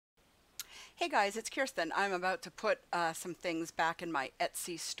Hey guys, it's Kirsten. I'm about to put some things back in my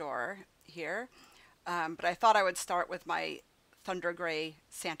Etsy store here, but I thought I would start with my Thunder Gray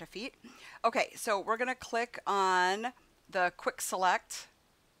Santa feet. Okay, so we're gonna click on the quick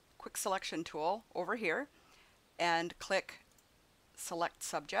selection tool over here and click select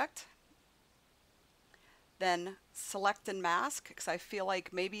subject. Then select and mask because I feel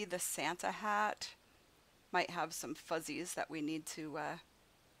like maybe the Santa hat might have some fuzzies that we need to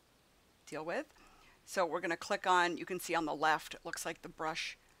deal with. So we're going to click on, you can see on the left, it looks like the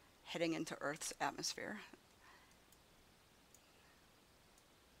brush heading into Earth's atmosphere.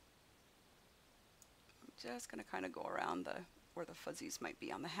 I'm just going to kind of go around where the fuzzies might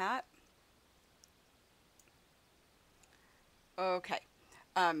be on the hat. Okay.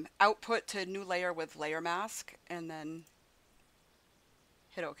 Output to new layer with layer mask and then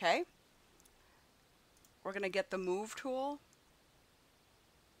hit OK. We're going to get the move tool.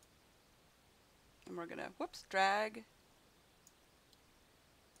 And we're going to, whoops, drag.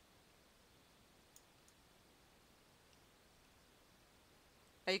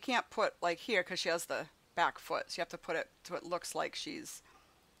 Now you can't put like here because she has the back foot. So you have to put it so it looks like she's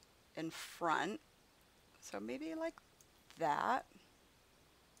in front. So maybe like that.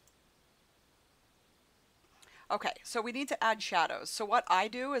 Okay, so we need to add shadows. So what I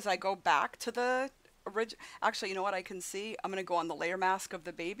do is I go back to the original. Actually, you know what I can see? I'm going to go on the layer mask of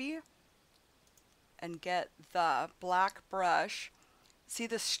the baby and get the black brush. See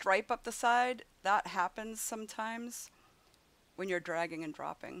the stripe up the side? That happens sometimes when you're dragging and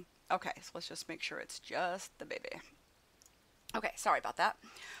dropping. Okay, so let's just make sure it's just the baby. Okay, sorry about that.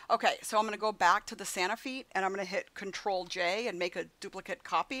 Okay, so I'm going to go back to the Santa feet and I'm going to hit Control J and make a duplicate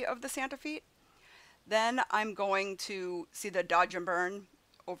copy of the Santa feet. Then I'm going to see the dodge and burn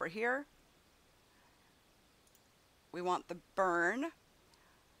over here. We want the burn.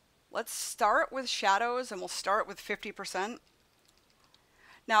 Let's start with shadows and we'll start with 50%.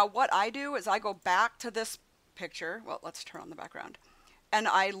 Now what I do is I go back to this picture. Well, let's turn on the background. And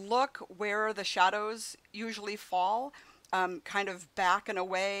I look where the shadows usually fall, kind of back and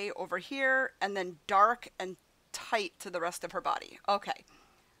away over here, and then dark and tight to the rest of her body. Okay.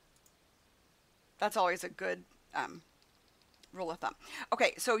 That's always a good rule of thumb.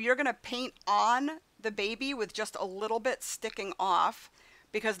 Okay, so you're going to paint on the baby with just a little bit sticking off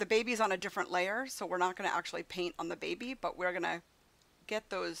because the baby's on a different layer, so we're not going to actually paint on the baby, but we're going to get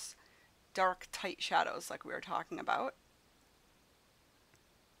those dark, tight shadows like we were talking about.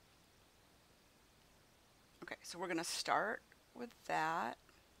 Okay, so we're going to start with that.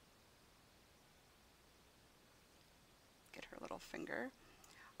 Get her little finger.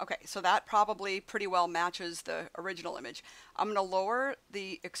 Okay, so that probably pretty well matches the original image. I'm going to lower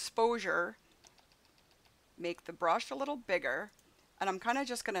the exposure, make the brush a little bigger, and I'm kind of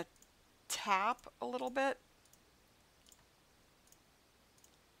just going to tap a little bit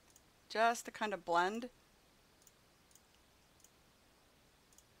just to kind of blend.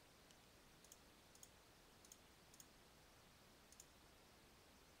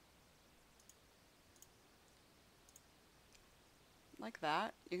 Like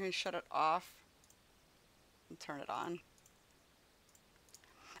that. You can shut it off and turn it on.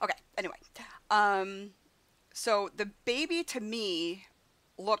 Okay, anyway. So the baby to me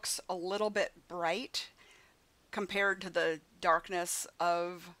looks a little bit bright compared to the darkness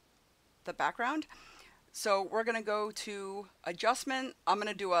of the background. So we're going to go to adjustment. I'm going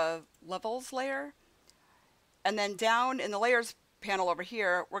to do a levels layer. And then down in the layers panel over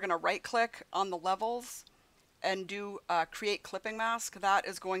here, we're going to right click on the levels and do create clipping mask. That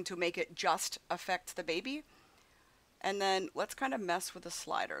is going to make it just affect the baby. And then let's kind of mess with the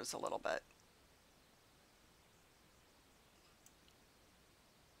sliders a little bit.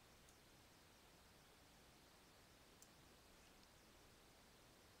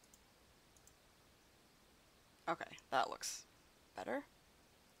 Okay, that looks better.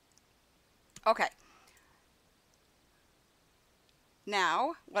 Okay.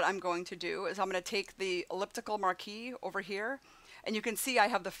 Now, what I'm going to do is I'm going to take the elliptical marquee over here, and you can see I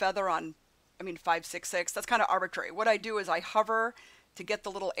have the feather on, 566. That's kind of arbitrary. What I do is I hover to get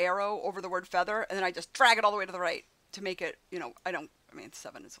the little arrow over the word feather, and then I just drag it all the way to the right to make it,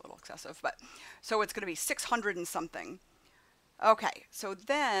 7 is a little excessive, but so it's going to be 600 and something. Okay, so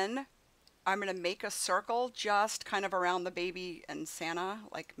then I'm going to make a circle just kind of around the baby and Santa,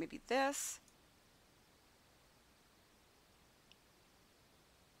 like maybe this.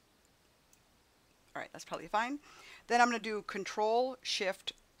 All right, that's probably fine. Then I'm going to do Control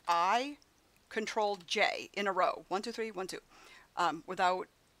Shift I, Control J in a row. 1, 2, 3, 1, 2, without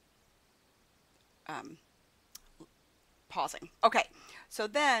pausing. Okay, So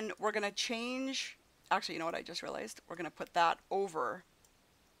then we're going to change, actually, you know what I just realized? We're going to put that over.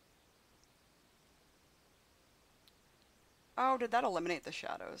 Oh, did that eliminate the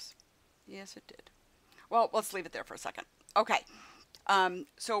shadows? Yes, it did. Well, let's leave it there for a second. Okay.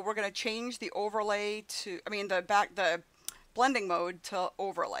 So we're going to change the overlay to, I mean, the blending mode to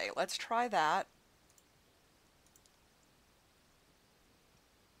overlay. Let's try that.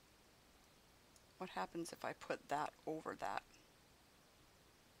 What happens if I put that over that?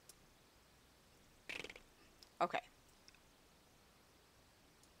 Okay.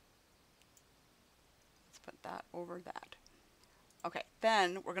 Let's put that over that. Okay,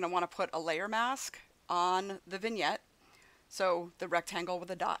 then we're going to want to put a layer mask on the vignette. So the rectangle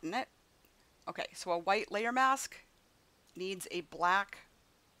with a dot in it. Okay, so a white layer mask needs a black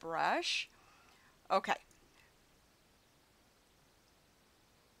brush. Okay.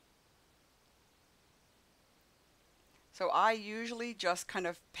 So I usually just kind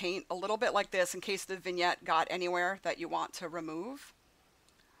of paint a little bit like this in case the vignette got anywhere that you want to remove.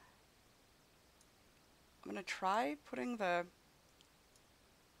 I'm going to try putting the,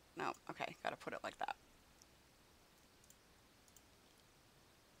 no, okay, got to put it like that.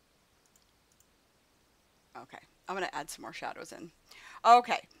 Okay, I'm going to add some more shadows in.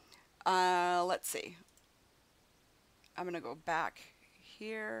 Okay, let's see. I'm going to go back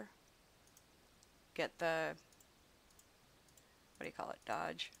here, get the, what do you call it,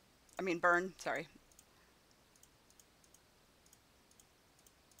 dodge? I mean burn, sorry.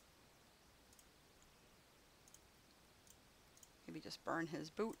 Maybe just burn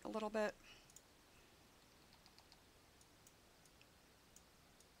his boot a little bit.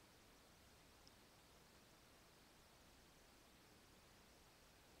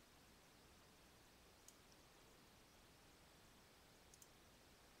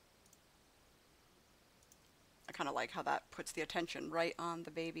 I kind of like how that puts the attention right on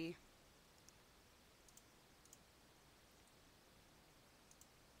the baby.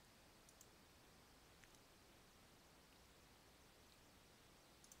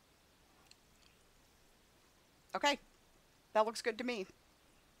 Okay, that looks good to me.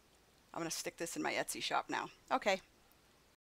 I'm going to stick this in my Etsy shop now. Okay.